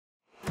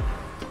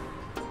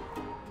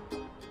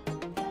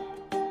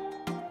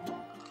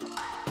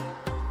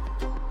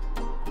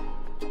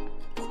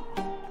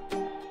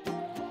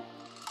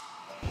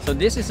So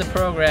this is a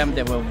program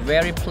that we're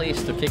very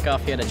pleased to kick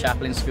off here at the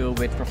Chaplin School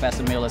with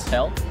Professor Miller's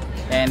help.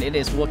 And it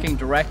is working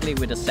directly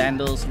with the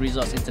Sandals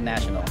Resorts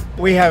International.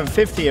 We have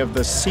 50 of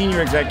the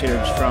senior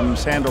executives from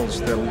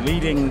Sandals, the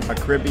leading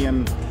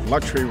Caribbean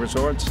luxury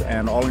resorts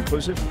and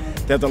all-inclusive.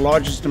 They're the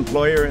largest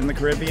employer in the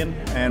Caribbean,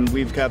 and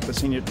we've got the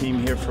senior team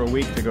here for a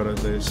week to go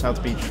to the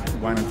South Beach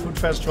Wine and Food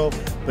Festival,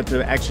 but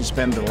to actually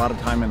spend a lot of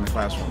time in the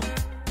classroom.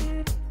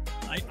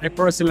 I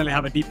personally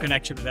have a deep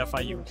connection with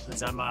FIU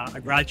as I'm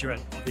a graduate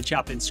of the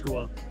Chaplin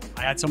School.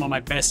 I had some of my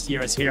best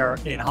years here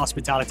in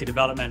hospitality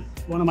development.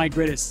 One of my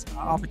greatest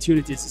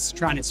opportunities is to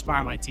try and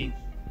inspire my team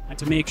and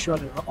to make sure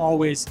that we're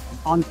always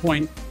on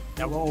point,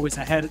 that we're always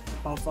ahead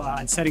of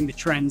and setting the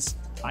trends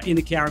in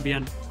the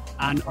Caribbean.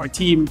 And our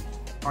team,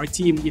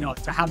 you know,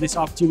 to have this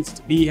opportunity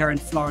to be here in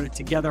Florida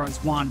together as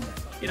one,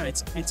 you know,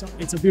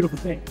 it's a beautiful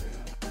thing.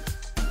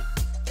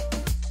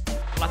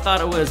 I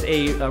thought it was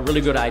a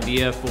really good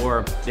idea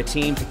for the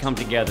team to come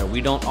together. We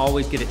don't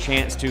always get a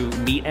chance to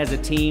meet as a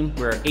team.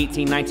 We're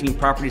 18, 19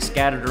 properties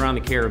scattered around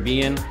the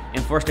Caribbean,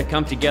 and for us to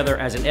come together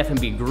as an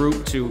F&B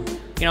group to,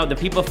 you know, the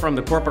people from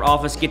the corporate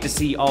office get to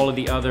see all of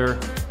the other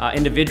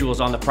individuals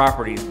on the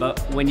properties. But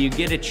when you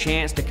get a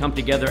chance to come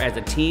together as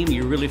a team,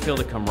 you really feel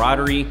the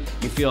camaraderie.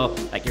 You feel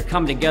like you're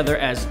coming together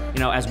as, you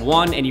know, as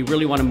one, and you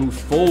really want to move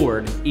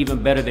forward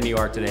even better than you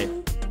are today.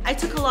 I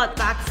took a lot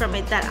back from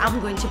it that I'm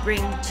going to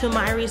bring to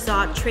my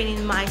resort,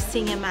 training my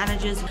senior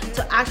managers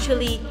to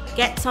actually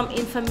get some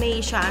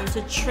information,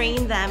 to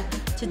train them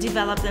to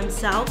develop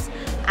themselves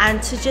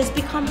and to just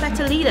become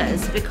better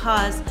leaders,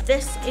 because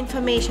this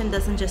information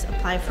doesn't just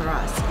apply for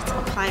us, it's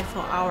applied for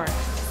our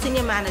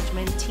senior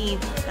management team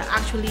that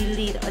actually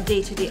lead a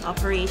day-to-day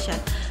operation.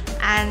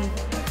 And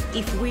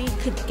if we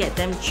could get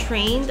them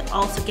trained,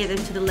 also get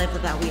them to the level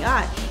that we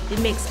are, it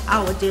makes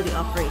our daily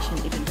operation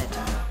even better.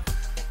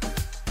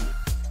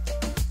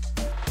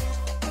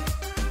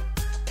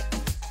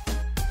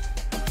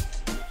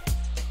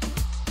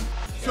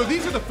 So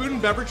these are the food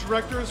and beverage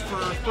directors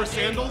for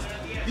Sandals.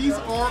 These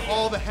are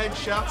all the head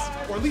chefs,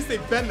 or at least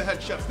they've been the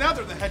head chefs. Now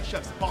they're the head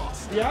chef's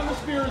boss. The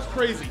atmosphere is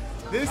crazy.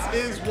 This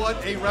is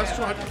what a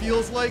restaurant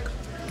feels like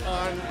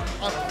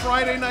on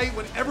Friday night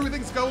when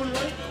everything's going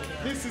right.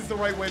 This is the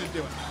right way to do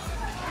it.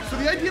 So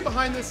the idea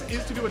behind this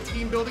is to do a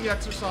team building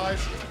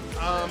exercise.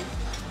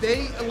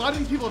 A lot of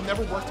these people have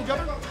never worked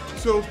together,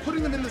 so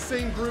putting them in the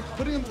same group,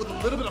 putting them with a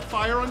little bit of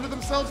fire under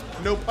themselves,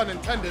 no pun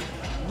intended,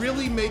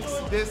 really makes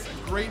this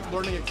a great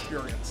learning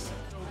experience.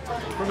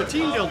 From a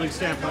team building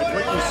standpoint,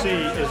 what you see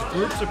is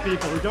groups of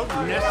people who don't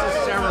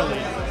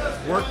necessarily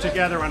work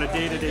together on a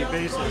day-to-day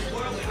basis,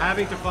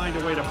 having to find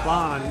a way to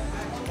bond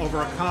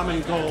over a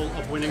common goal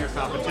of winning a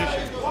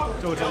competition.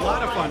 So it's a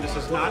lot of fun. This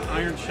is not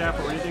Iron Chef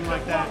or anything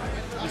like that.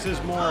 This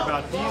is more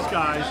about these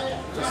guys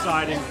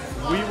deciding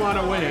we want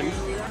to win,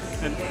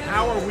 and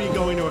how are we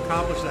going to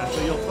accomplish that?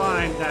 So you'll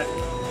find that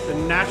the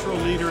natural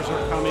leaders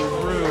are coming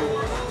through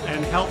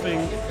and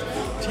helping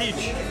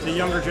teach the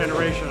younger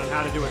generation on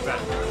how to do it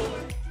better.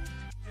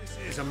 This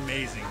is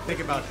amazing. Think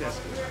about this.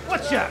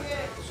 What's that?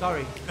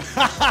 Sorry.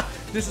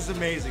 This is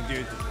amazing,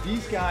 dude.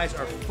 These guys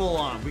are full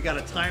on. We got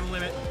a time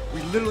limit.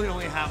 We literally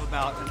only have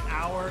about an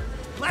hour,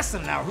 less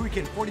than an hour. Who we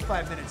kidding?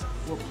 45 minutes.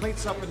 We're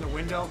plates up in the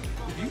window.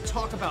 If you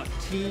talk about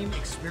team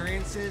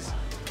experiences,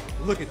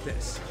 look at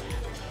this.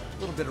 A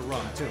little bit of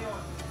rum too.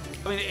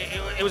 I mean,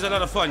 it was a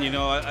lot of fun, you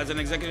know. As an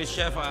executive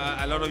chef,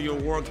 a lot of your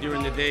work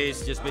during the day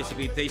is just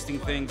basically tasting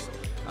things,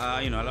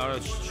 you know, a lot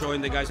of showing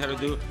the guys how to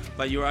do,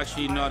 but you're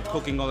actually not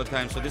cooking all the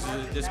time. So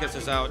this gets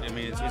us out. I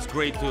mean, it's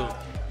great to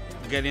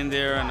get in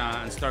there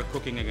and start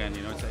cooking again.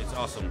 You know, it's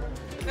awesome.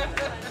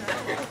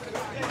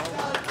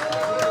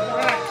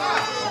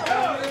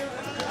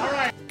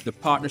 The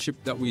partnership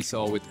that we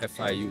saw with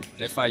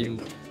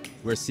FIU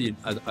we're seen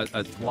as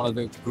one of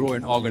the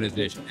growing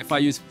organizations.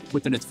 FIU is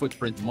putting its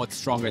footprint much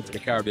stronger into the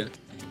Caribbean,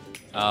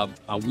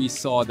 and we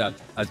saw that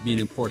as being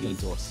important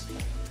to us.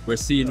 We're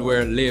seeing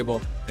where labor,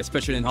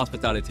 especially in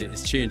hospitality,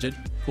 is changing.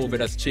 COVID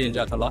has changed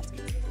that a lot.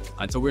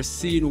 And so we're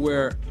seeing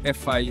where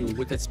FIU,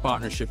 with its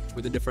partnership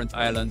with the different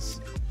islands,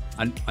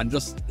 and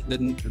just the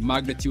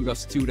magnitude of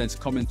students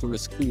coming through the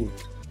school,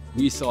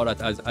 we saw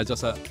that as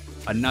just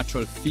a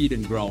natural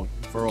feeding ground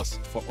for us,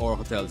 for our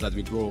hotels, as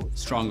we grow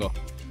stronger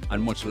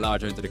and much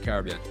larger into the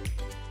Caribbean.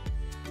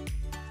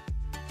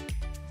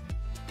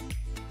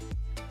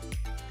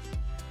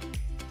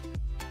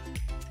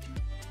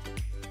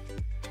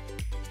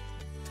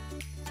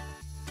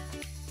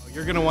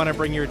 You're going to want to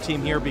bring your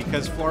team here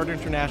because Florida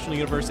International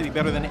University,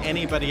 better than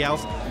anybody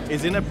else,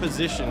 is in a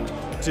position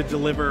to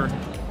deliver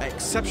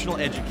exceptional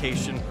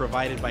education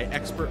provided by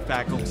expert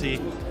faculty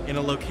in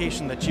a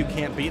location that you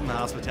can't beat in the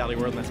hospitality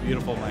world, and that's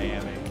beautiful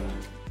Miami.